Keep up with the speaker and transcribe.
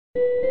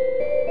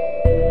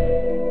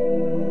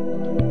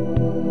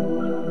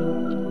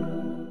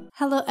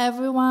Hello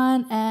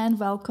everyone and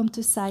welcome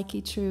to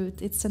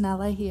Psychetruth. It's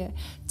Sanela here.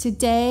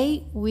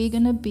 Today we're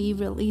going to be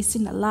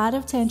releasing a lot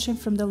of tension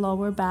from the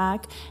lower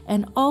back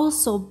and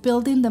also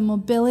building the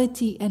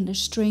mobility and the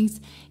strength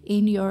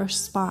in your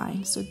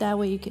spine. So that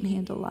way you can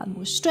handle a lot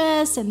more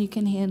stress and you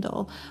can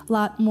handle a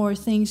lot more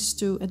things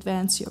to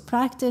advance your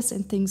practice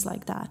and things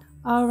like that.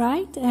 All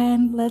right,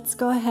 and let's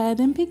go ahead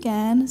and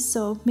begin.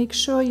 So make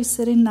sure you're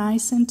sitting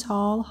nice and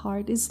tall,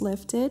 heart is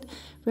lifted.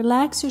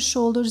 Relax your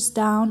shoulders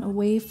down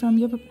away from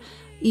your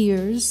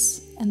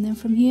ears. And then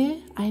from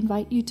here, I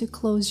invite you to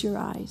close your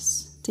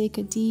eyes. Take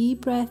a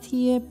deep breath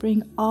here.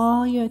 Bring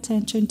all your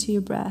attention to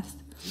your breath.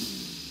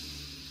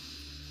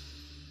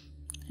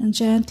 And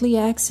gently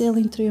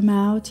exhaling through your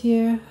mouth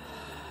here.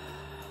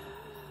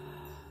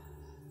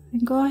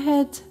 And go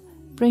ahead,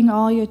 bring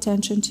all your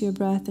attention to your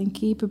breath and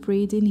keep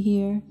breathing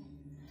here.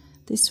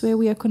 This way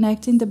we are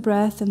connecting the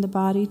breath and the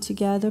body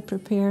together,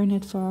 preparing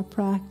it for our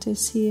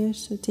practice here.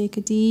 So take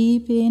a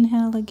deep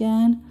inhale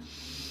again.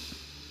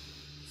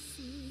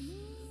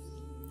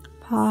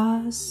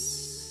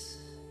 Pause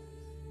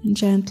and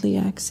gently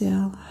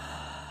exhale.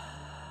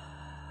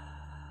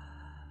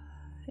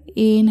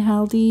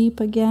 Inhale deep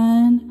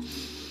again.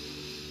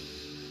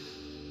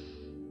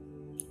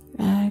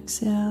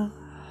 Exhale.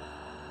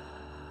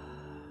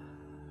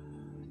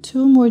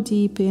 2 more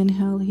deep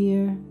inhale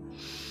here.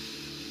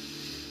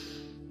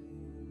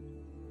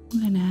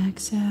 And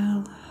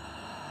exhale.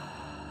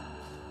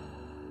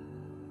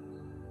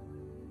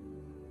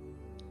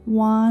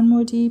 1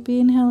 more deep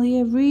inhale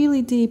here,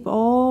 really deep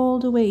all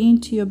the way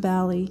into your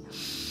belly.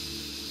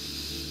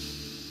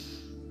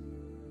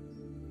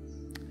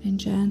 And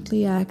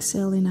gently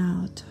exhaling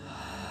out.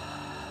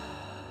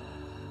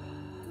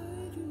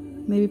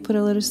 Maybe put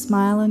a little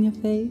smile on your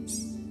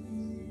face.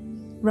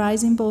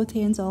 Rising both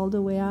hands all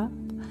the way up.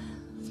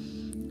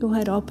 Go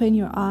ahead, open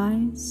your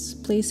eyes,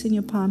 placing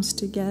your palms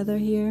together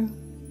here.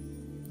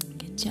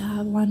 Good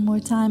job. 1 more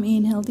time,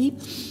 inhale deep.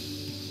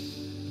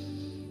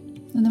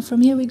 And then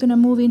from here, we're going to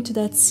move into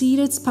that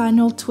seated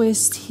spinal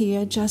twist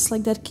here, just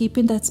like that,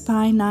 keeping that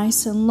spine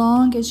nice and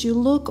long as you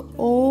look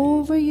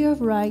over your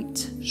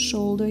right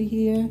shoulder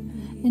here.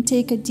 And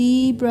take a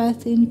deep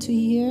breath into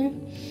here.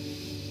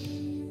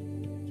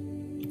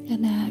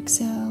 And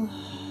exhale.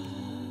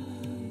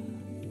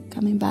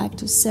 Coming back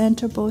to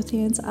center, both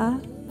hands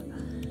up.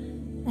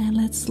 And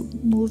let's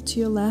move to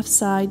your left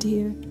side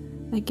here.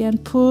 Again,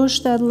 push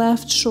that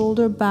left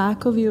shoulder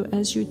back of you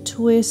as you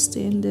twist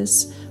in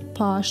this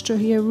posture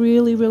here,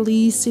 really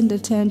releasing the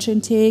tension,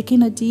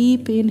 taking a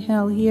deep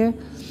inhale here.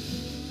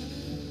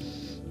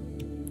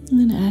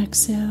 And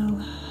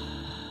exhale.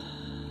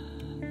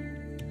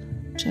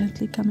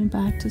 Gently coming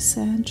back to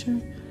center.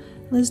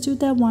 Let's do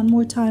that 1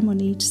 more time on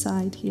each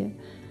side here.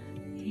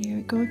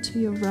 Here, go to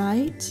your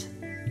right.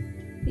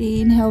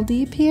 Inhale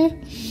deep here.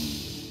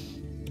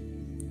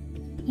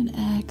 And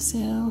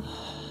exhale.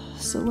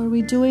 So what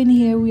we're doing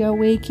here, we are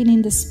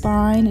awakening the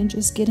spine and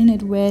just getting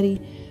it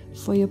ready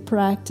for your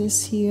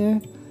practice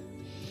here.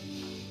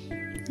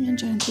 And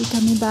gently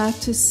coming back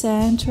to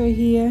center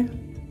here.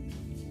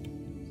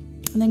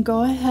 And then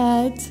go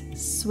ahead,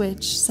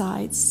 switch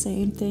sides,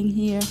 same thing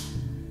here.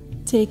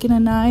 Taking a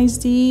nice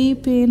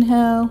deep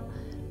inhale,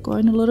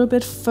 going a little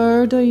bit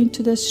further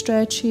into the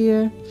stretch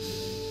here.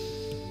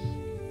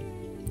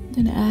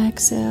 Then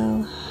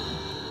exhale.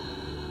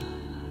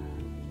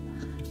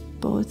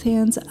 Both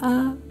hands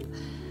up.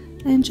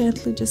 And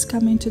gently just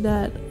come into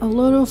that a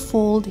little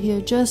fold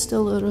here, just a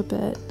little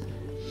bit.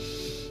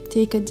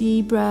 Take a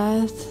deep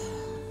breath.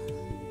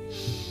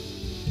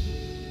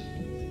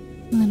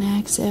 And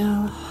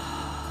exhale.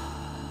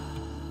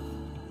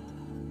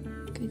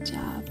 Good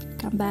job.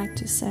 Come back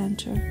to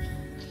center.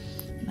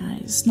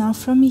 Nice. Now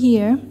from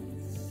here,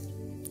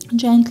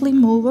 gently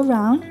move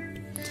around.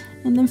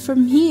 And then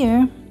from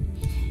here,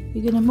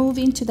 you're going to move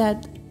into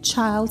that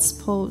child's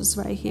pose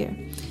right here.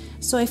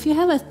 So if you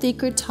have a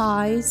thicker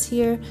thighs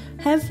here,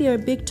 have your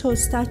big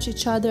toes touch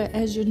each other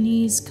as your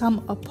knees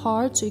come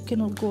apart, so you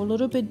can go a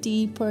little bit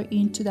deeper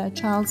into that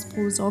child's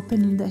pose,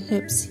 opening the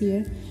hips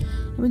here.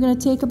 And we're going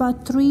to take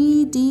about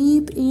 3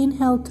 deep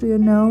inhale through your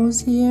nose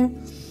here.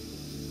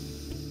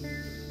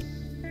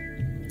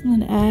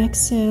 And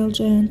exhale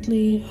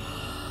gently.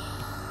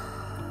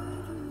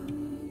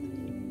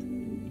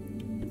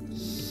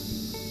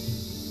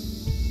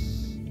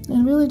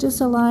 And really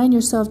just allowing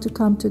yourself to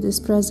come to this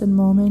present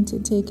moment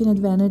and taking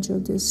advantage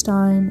of this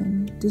time.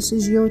 And this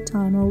is your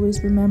time.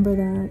 Always remember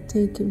that.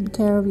 Taking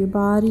care of your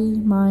body,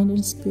 mind,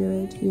 and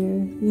spirit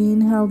here.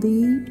 Inhale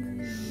deep.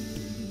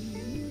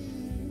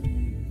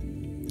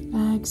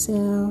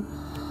 Exhale.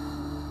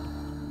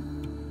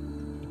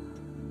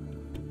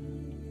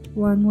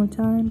 1 more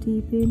time.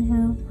 Deep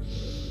inhale.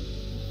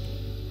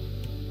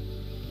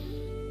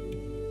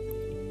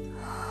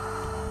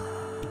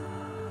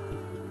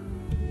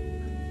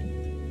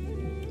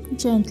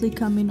 Gently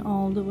coming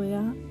all the way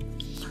up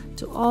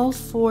to all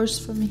fours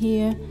from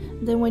here.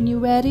 Then when you're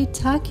ready,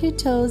 tuck your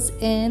toes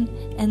in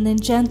and then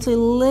gently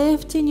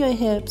lifting your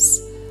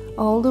hips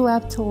all the way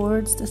up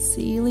towards the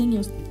ceiling.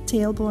 You're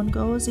tailbone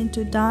goes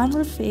into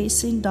downward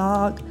facing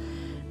dog.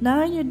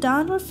 Now in your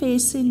downward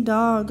facing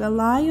dog,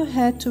 allow your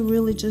head to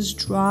really just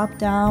drop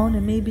down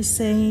and maybe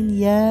saying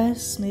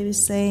yes, maybe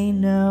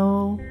saying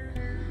no.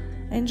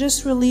 And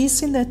just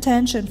releasing the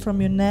tension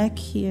from your neck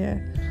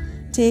here.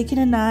 Taking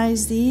a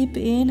nice deep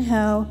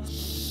inhale.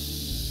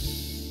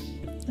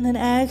 And then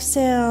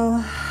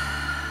exhale.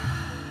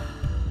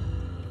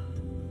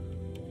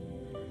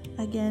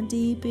 Again,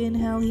 deep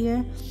inhale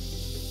here.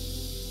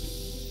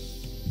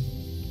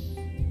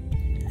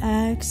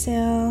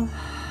 Exhale.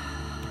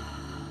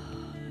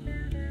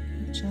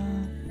 Good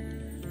job.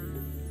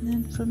 And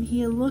then from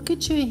here, look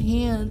at your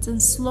hands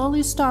and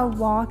slowly start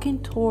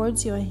walking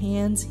towards your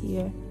hands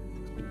here.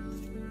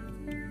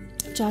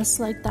 Just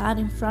like that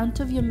in front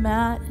of your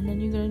mat. And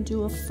then you're going to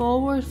do a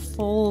forward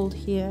fold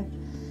here.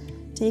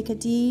 Take a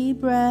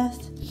deep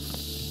breath.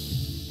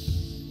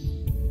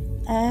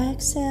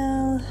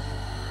 Exhale.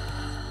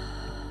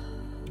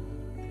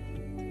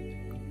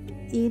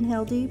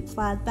 Inhale deep,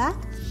 flat back.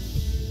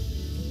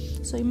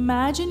 So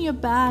imagine your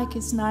back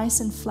is nice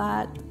and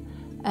flat,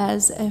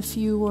 as if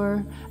you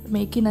were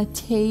making a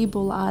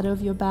table out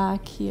of your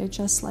back here,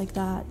 just like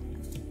that.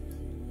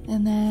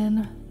 And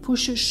then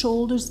push your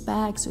shoulders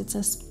back so it's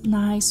a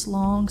nice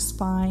long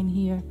spine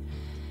here.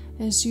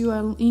 As you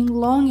are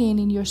elongating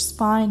in your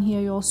spine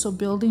here, you're also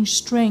building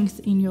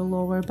strength in your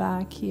lower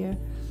back here.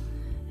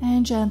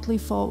 And gently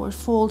forward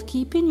fold,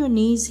 keeping your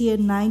knees here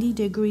 90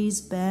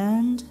 degrees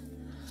bend.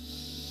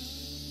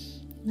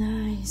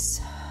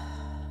 Nice.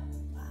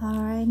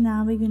 Alright,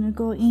 now we're going to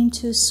go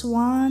into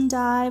swan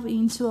dive,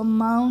 into a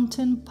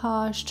mountain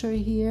posture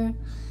here.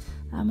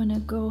 I'm going to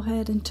go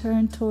ahead and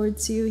turn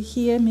towards you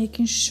here,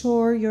 making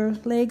sure your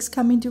legs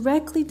coming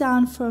directly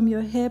down from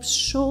your hips,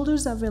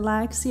 shoulders are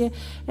relaxed here,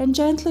 and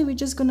gently we're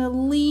just going to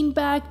lean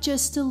back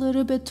just a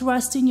little bit,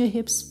 thrusting your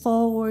hips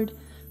forward,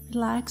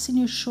 relaxing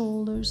your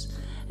shoulders,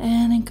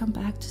 and then come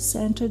back to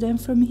center. Then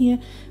from here,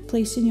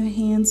 placing your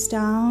hands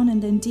down,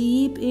 and then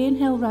deep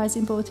inhale,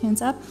 rising both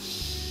hands up.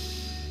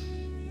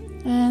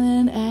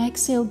 And then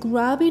exhale,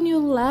 grabbing your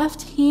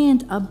left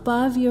hand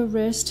above your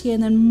wrist here,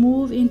 and then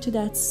move into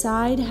that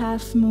side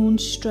half moon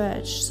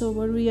stretch. So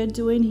what we are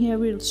doing here,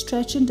 we're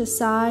stretching the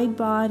side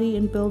body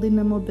and building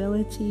the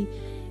mobility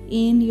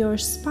in your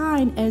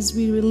spine as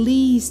we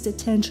release the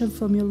tension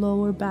from your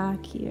lower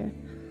back here.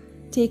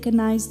 Take a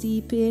nice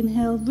deep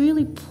inhale,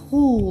 really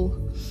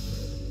pull.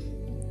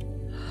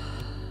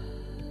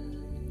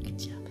 Good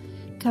job.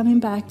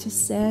 Coming back to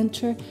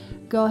center.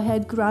 Go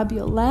ahead, grab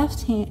your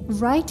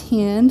right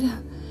hand,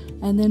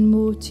 and then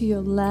move to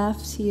your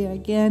left here.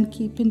 Again,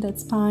 keeping that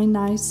spine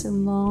nice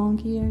and long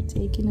here.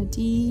 Taking a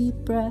deep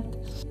breath.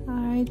 All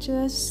right,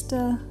 just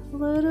a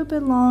little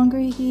bit longer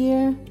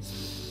here.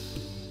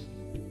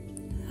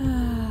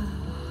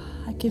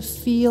 I can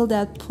feel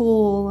that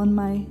pull on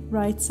my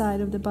right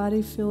side of the body.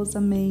 It feels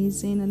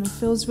amazing, and it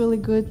feels really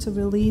good to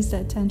release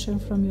that tension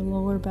from your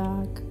lower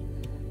back.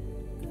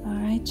 All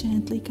right,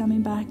 gently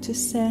coming back to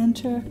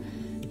center.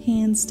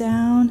 Hands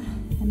down,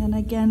 and then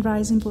again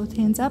rising both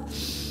hands up.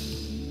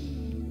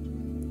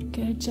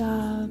 Good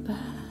job.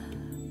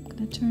 I'm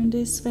gonna turn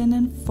this way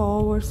and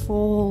forward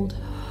fold.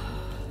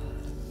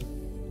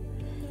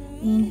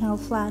 Inhale,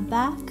 flat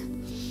back.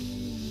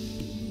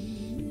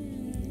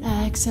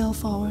 Exhale,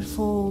 forward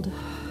fold.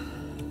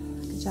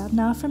 Good job.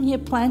 Now from here,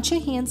 plant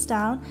your hands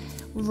down,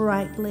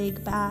 right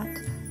leg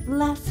back,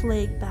 left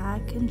leg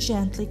back, and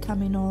gently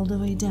coming all the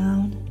way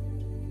down.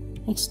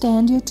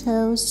 Extend your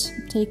toes,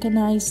 take a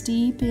nice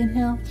deep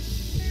inhale,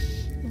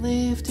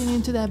 lifting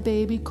into that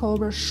baby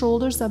cobra.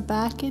 Shoulders are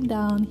back and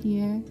down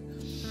here,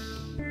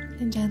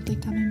 and gently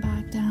coming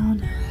back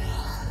down.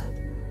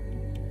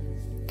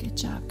 Good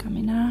job,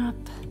 coming up.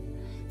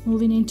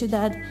 Moving into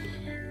that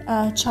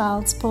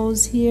child's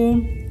pose here.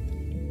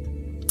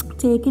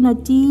 Taking a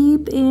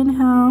deep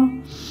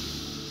inhale,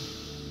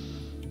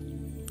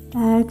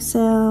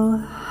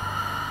 exhale.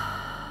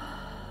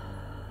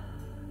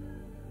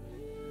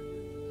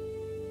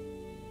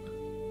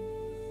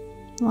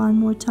 One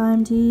more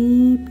time,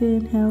 deep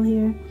inhale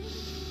here.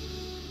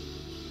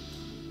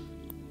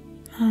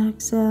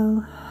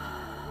 Exhale.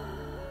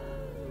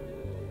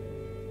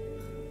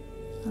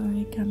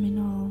 Alright, coming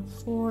all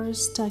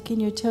fours,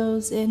 tucking your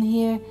toes in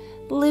here,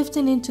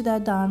 lifting into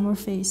that downward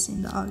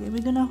facing dog. And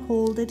we're gonna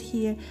hold it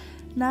here.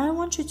 Now I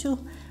want you to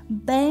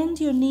bend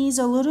your knees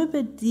a little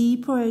bit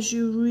deeper as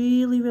you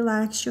really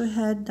relax your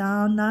head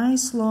down.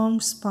 Nice long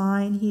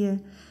spine here.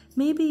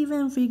 Maybe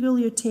even wriggle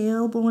your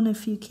tailbone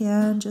if you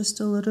can,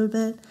 just a little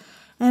bit.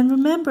 And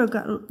remember,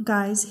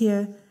 guys,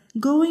 here,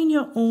 go in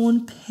your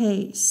own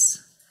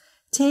pace.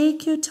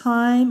 Take your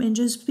time and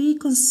just be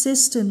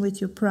consistent with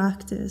your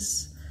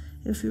practice.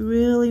 If you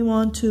really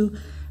want to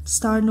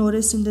start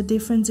noticing the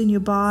difference in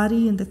your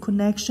body and the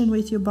connection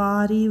with your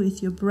body,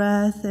 with your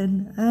breath,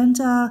 and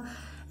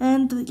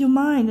your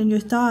mind and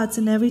your thoughts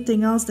and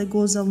everything else that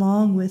goes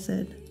along with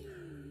it.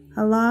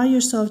 Allow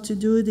yourself to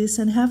do this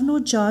and have no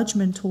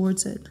judgment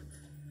towards it.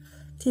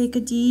 Take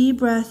a deep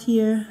breath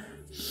here.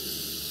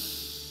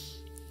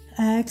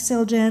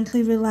 Exhale,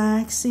 gently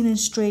relaxing and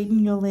straighten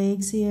your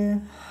legs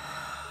here.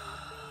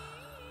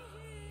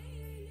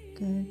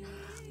 Good.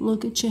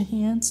 Look at your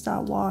hands,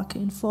 start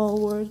walking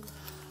forward.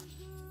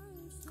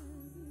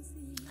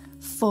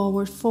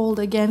 Forward fold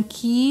again.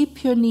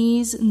 Keep your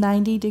knees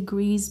 90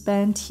 degrees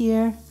bent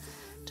here.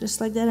 Just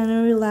like that, and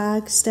then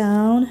relax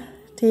down.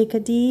 Take a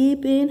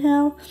deep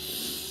inhale.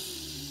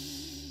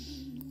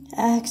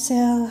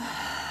 Exhale.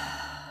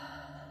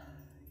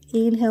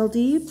 Inhale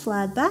deep,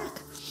 flat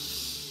back.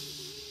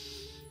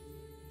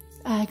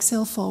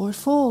 Exhale, forward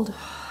fold.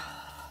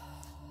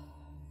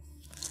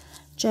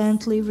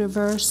 Gently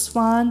reverse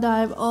swan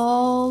dive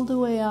all the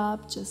way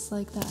up, just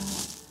like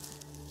that.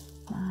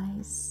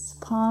 Nice.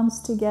 Palms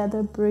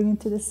together, bring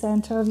it to the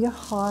center of your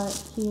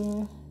heart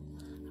here.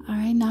 All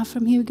right, now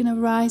from here, we're going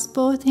to rise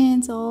both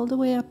hands all the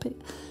way up.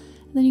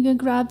 Then you're going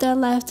to grab that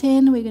left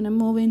hand. We're going to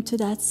move into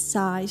that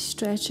side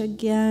stretch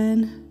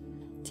again.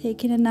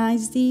 Taking a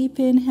nice deep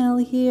inhale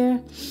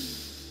here.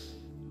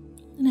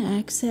 And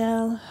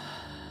exhale.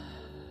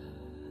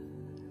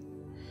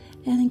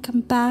 And then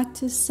come back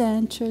to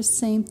center.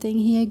 Same thing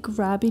here.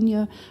 Grabbing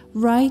your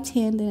right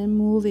hand and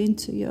move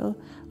into your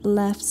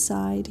left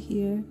side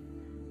here.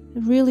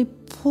 Really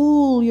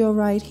pull your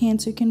right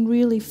hand so you can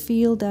really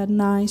feel that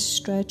nice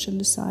stretch in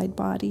the side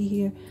body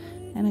here.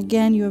 And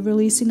again, you're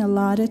releasing a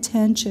lot of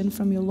tension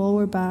from your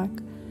lower back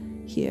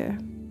here.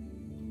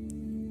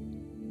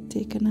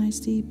 Take a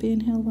nice deep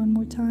inhale one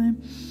more time.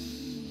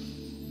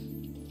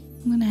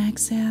 I'm going to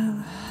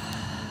exhale.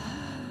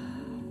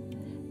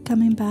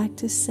 Coming back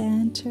to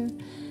center.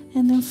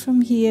 And then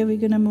from here, we're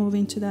going to move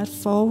into that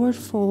forward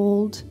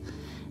fold.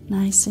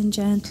 Nice and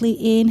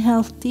gently.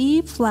 Inhale,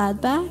 deep,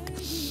 flat back.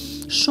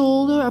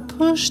 Shoulder are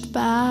pushed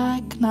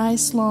back.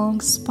 Nice long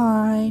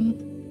spine.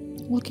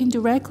 Looking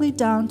directly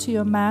down to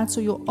your mat.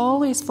 So you're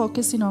always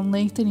focusing on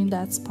lengthening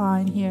that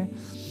spine here.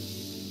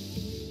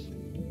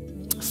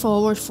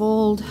 Forward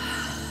fold.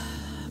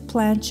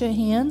 Plant your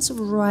hands.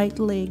 Right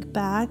leg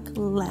back.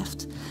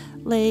 Left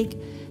leg.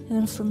 And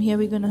then from here,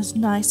 we're going to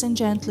nice and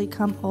gently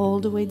come all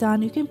the way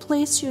down. You can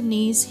place your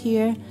knees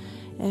here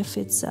if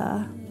it's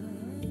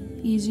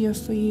easier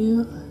for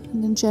you.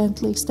 And then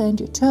gently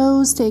extend your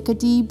toes. Take a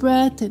deep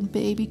breath and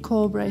baby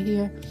cobra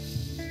here.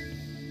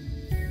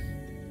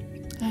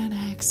 And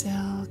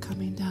exhale,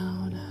 coming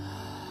down.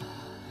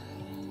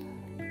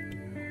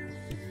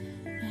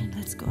 And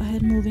let's go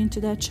ahead and move into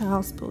that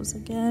child's pose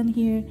again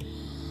here.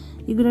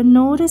 You're going to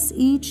notice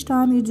each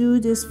time you do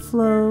this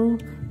flow,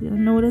 you'll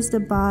notice the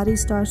body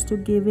starts to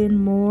give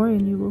in more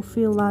and you will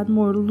feel a lot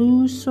more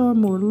looser,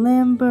 more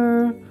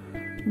limber,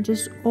 and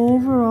just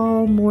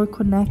overall more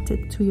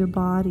connected to your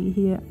body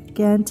here.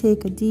 Again,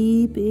 take a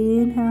deep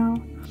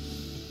inhale.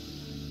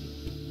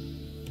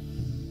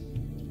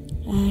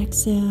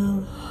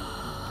 Exhale.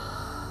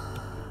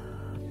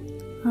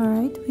 All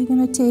right, we're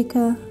going to take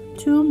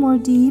two more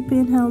deep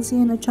inhales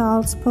here in a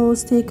child's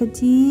pose. Take a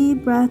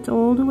deep breath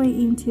all the way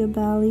into your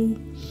belly.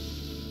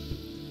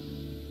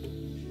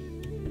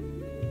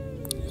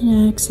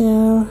 And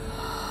exhale.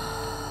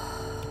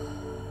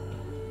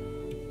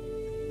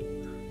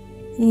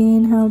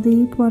 Inhale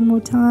deep one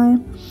more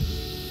time.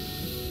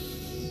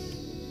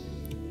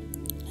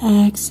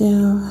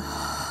 Exhale.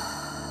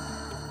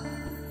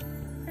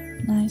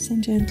 Nice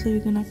and gently,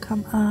 we're going to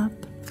come up.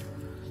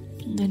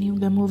 And then you're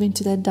going to move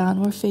into that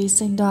downward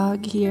facing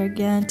dog here.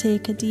 Again,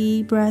 take a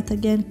deep breath.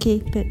 Again,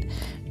 keep it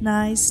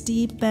nice,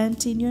 deep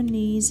bent in your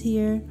knees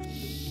here.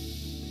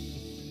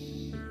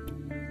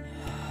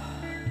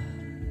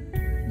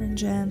 And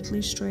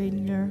gently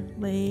straighten your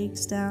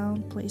legs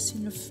down,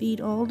 placing your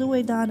feet all the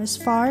way down as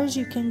far as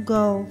you can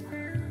go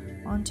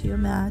onto your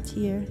mat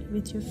here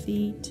with your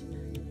feet.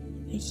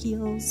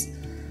 Heels.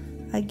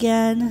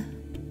 Again,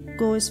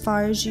 go as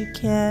far as you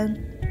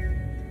can.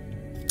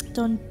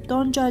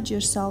 Don't judge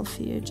yourself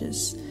here.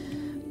 Just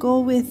go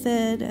with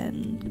it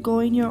and go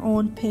in your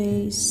own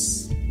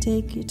pace.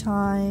 Take your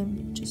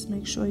time. Just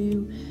make sure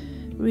you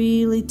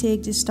really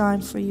take this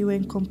time for you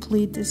and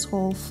complete this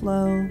whole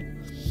flow.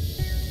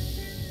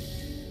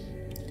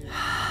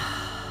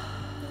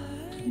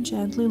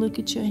 Gently look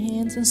at your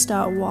hands and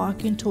start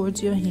walking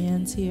towards your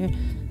hands here.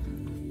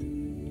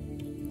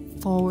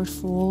 Forward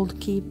fold.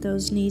 Keep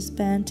those knees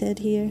bent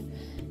here.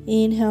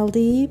 Inhale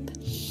deep.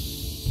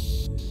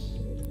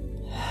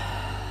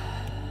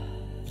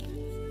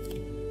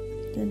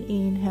 Then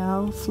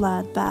inhale,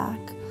 flat back.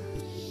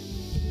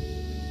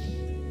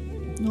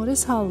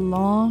 Notice how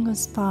long a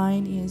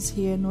spine is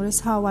here. Notice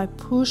how I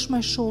push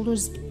my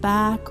shoulders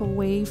back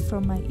away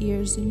from my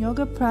ears. In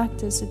yoga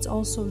practice, it's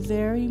also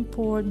very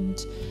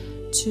important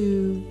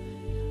to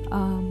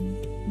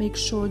make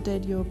sure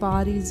that your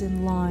body is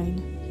in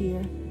line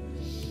here.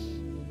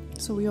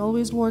 So we're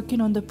always working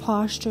on the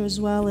posture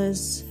as well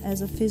as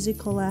a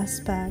physical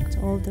aspect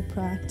of the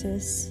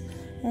practice.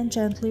 And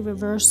gently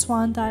reverse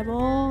swan dive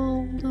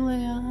all the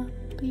way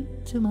up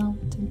into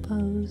mountain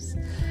pose.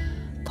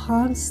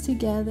 Palms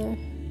together.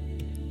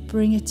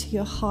 Bring it to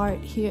your heart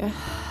here.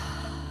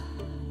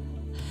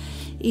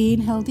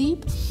 Inhale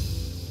deep.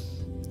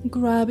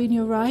 Grabbing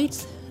your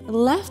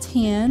left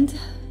hand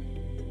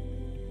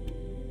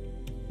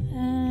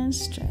and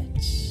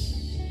stretch.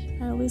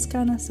 I always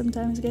kind of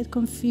sometimes get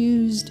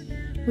confused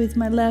with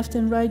my left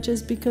and right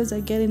just because I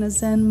get in a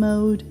Zen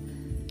mode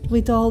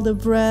with all the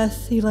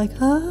breath. You're like,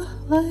 huh?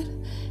 What?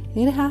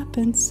 It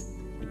happens.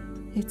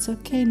 It's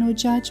okay, no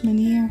judgment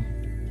here.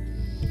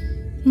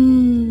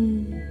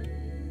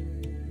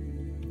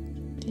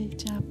 Good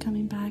job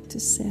coming back to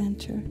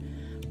center.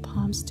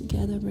 Palms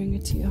together, bring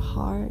it to your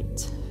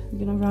heart.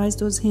 You're gonna rise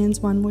those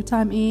hands one more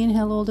time.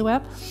 Inhale all the way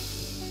up.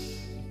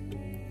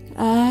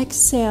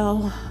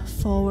 Exhale,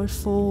 forward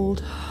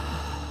fold.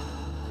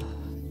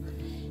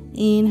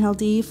 Inhale,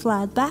 deep,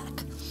 flat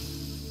back.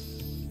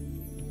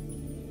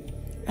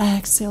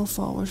 Exhale,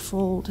 forward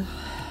fold.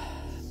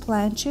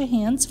 Plant your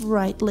hands,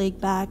 right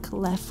leg back,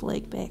 left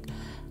leg back.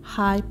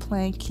 High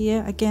plank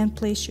here. Again,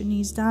 place your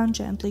knees down,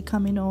 gently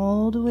coming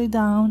all the way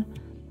down.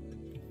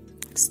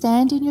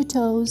 Extending your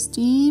toes,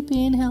 deep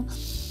inhale,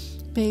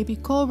 baby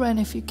cobra. And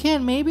if you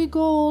can, maybe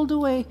go all the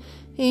way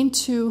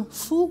into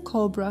full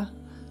cobra,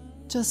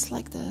 just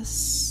like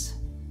this.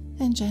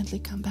 And gently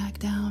come back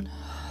down.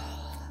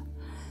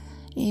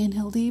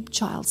 Inhale deep,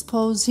 child's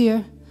pose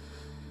here.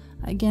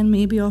 Again,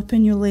 maybe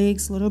open your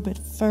legs a little bit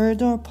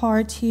further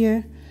apart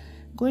here.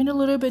 Going a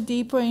little bit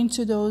deeper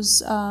into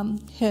those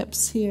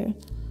hips here.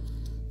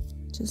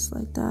 Just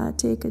like that.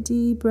 Take a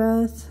deep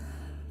breath.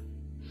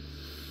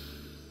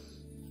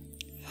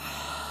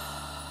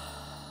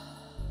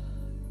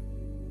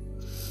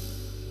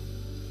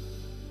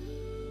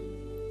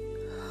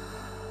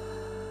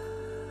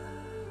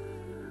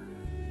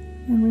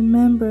 And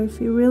remember, if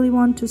you really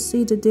want to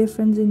see the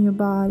difference in your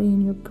body,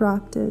 in your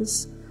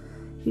practice,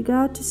 you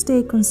got to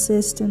stay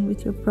consistent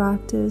with your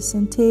practice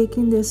and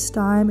taking this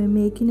time and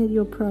making it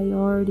your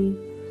priority.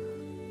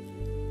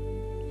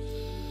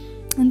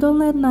 And don't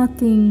let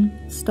nothing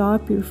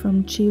stop you from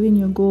achieving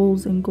your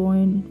goals and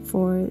going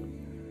for it.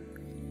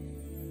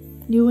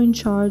 You're in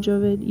charge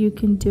of it. You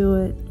can do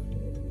it.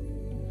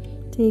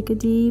 Take a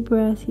deep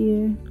breath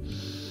here.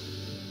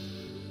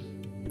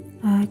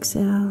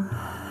 Exhale.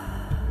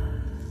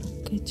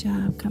 Good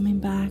job. Coming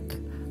back.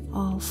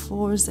 All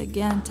fours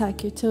again.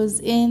 Tuck your toes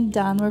in.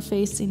 Downward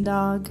facing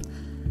dog.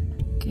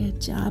 Good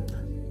job.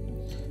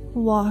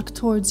 Walk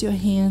towards your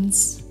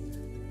hands.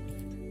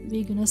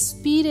 We're going to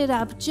speed it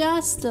up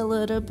just a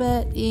little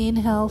bit.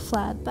 Inhale,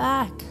 flat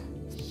back.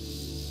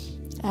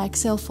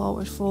 Exhale,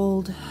 forward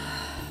fold.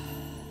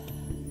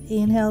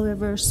 Inhale,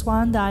 reverse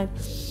swan dive.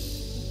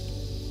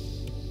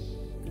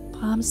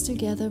 Palms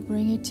together,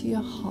 bring it to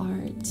your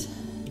heart.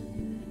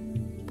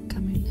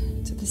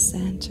 Coming to the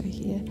center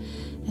here.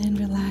 And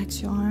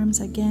relax your arms.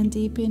 Again,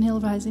 deep inhale,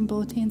 rising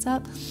both hands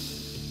up.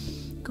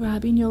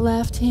 Grabbing your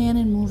left hand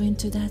and moving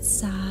to that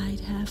side,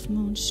 half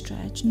moon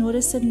stretch.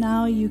 Notice that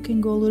now you can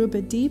go a little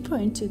bit deeper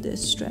into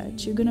this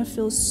stretch. You're going to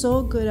feel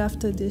so good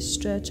after this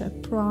stretch, I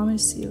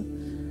promise you.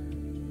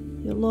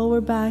 Your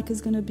lower back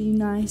is going to be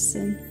nice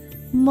and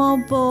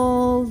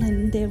mobile,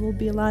 and there will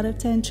be a lot of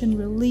tension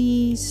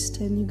released,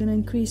 and you're going to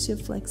increase your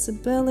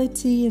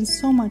flexibility and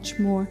so much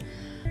more.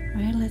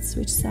 All right, let's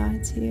switch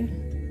sides here.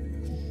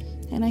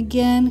 And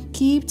again,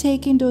 keep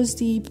taking those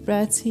deep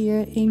breaths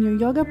here. In your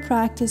yoga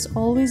practice,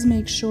 always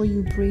make sure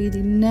you breathe.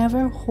 You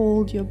never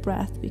hold your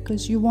breath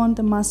because you want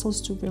the muscles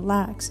to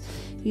relax.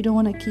 You don't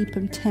want to keep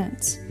them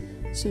tense.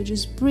 So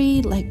just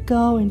breathe, let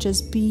go, and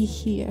just be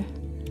here.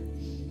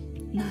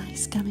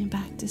 Nice. Coming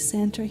back to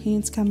center,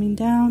 hands coming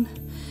down.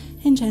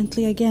 And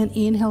gently again,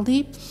 inhale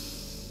deep.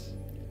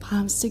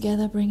 Palms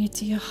together, bring it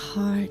to your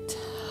heart.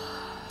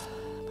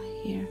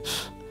 My ear.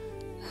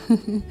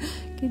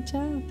 Good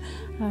job.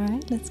 All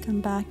right, let's come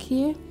back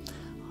here.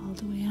 All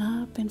the way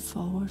up and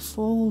forward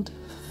fold.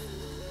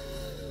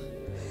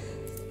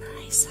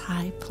 Nice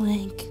high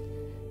plank.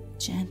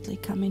 Gently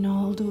coming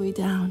all the way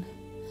down.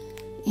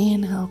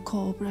 Inhale,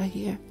 cobra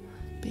here.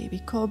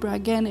 Baby cobra.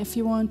 Again, if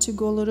you want to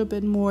go a little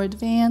bit more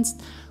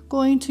advanced,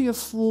 go into your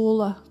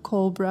full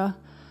cobra.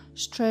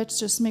 Stretch.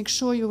 Just make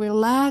sure you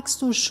relax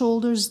those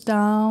shoulders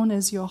down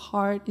as your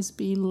heart is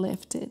being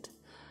lifted.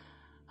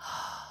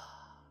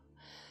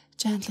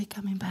 Gently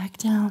coming back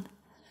down.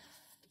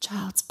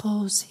 Child's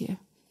pose here.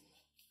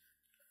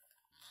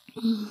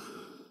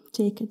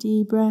 Take a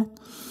deep breath.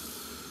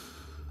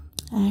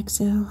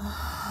 Exhale.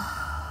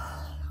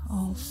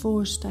 All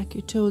fours, tuck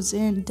your toes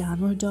in.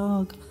 Downward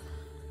dog.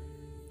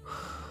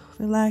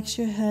 Relax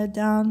your head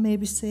down.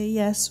 Maybe say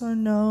yes or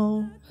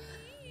no.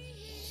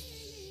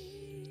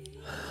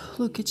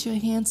 Look at your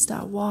hands.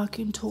 Start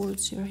walking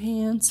towards your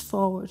hands.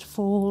 Forward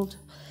fold.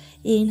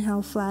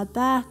 Inhale, flat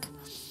back.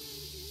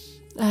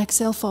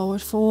 Exhale,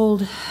 forward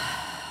fold.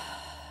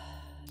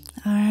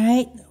 All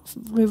right,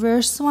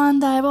 reverse swan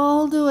dive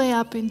all the way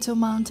up into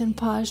mountain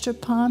posture.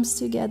 Palms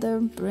together,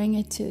 bring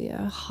it to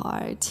your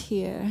heart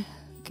here.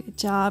 Good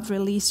job.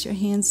 Release your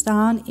hands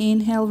down.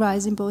 Inhale,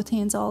 rising both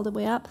hands all the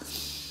way up.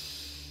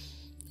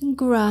 And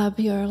grab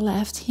your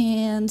left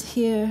hand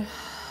here.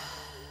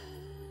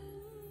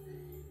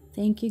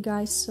 Thank you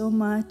guys so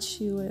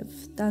much. You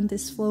have done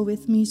this flow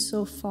with me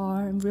so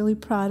far. I'm really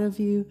proud of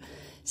you.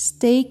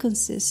 Stay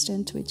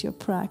consistent with your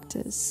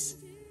practice.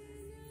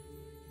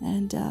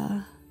 And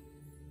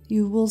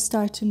you will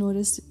start to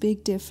notice a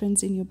big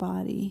difference in your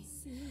body.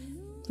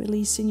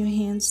 Releasing your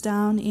hands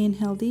down.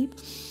 Inhale deep.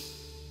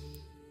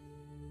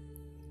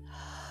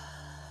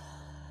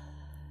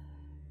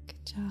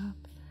 Good job.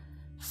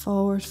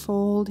 Forward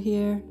fold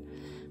here.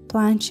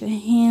 Plant your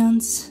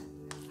hands.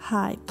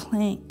 High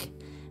plank.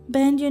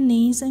 Bend your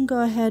knees and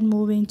go ahead,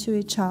 move into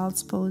a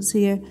child's pose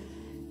here.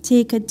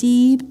 Take a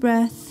deep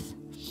breath.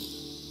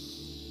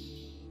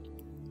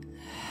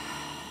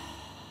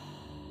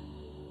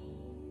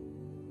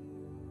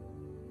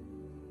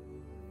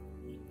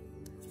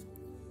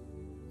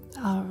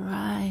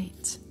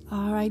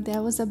 All right,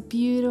 that was a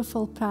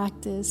beautiful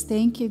practice.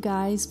 Thank you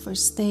guys for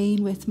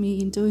staying with me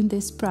in doing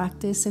this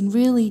practice and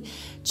really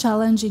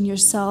challenging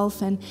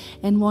yourself and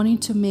wanting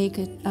to make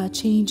a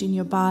change in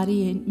your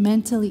body, and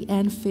mentally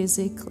and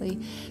physically.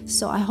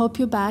 So I hope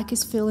your back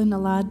is feeling a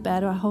lot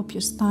better. I hope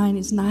your spine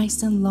is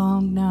nice and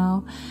long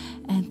now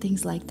and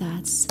things like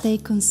that. Stay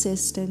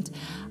consistent.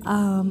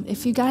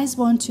 If you guys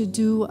want to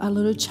do a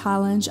little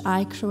challenge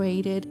I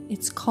created,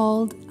 it's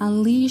called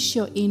Unleash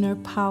Your Inner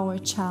Power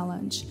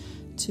Challenge.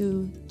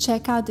 To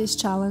check out this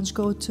challenge,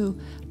 go to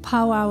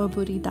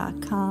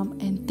powerourbooty.com,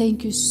 and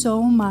thank you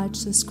so much.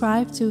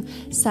 Subscribe to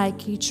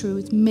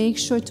Psychetruth. Make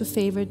sure to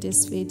favorite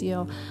this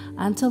video.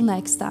 Until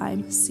next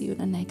time, see you in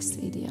the next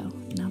video.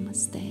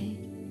 Namaste.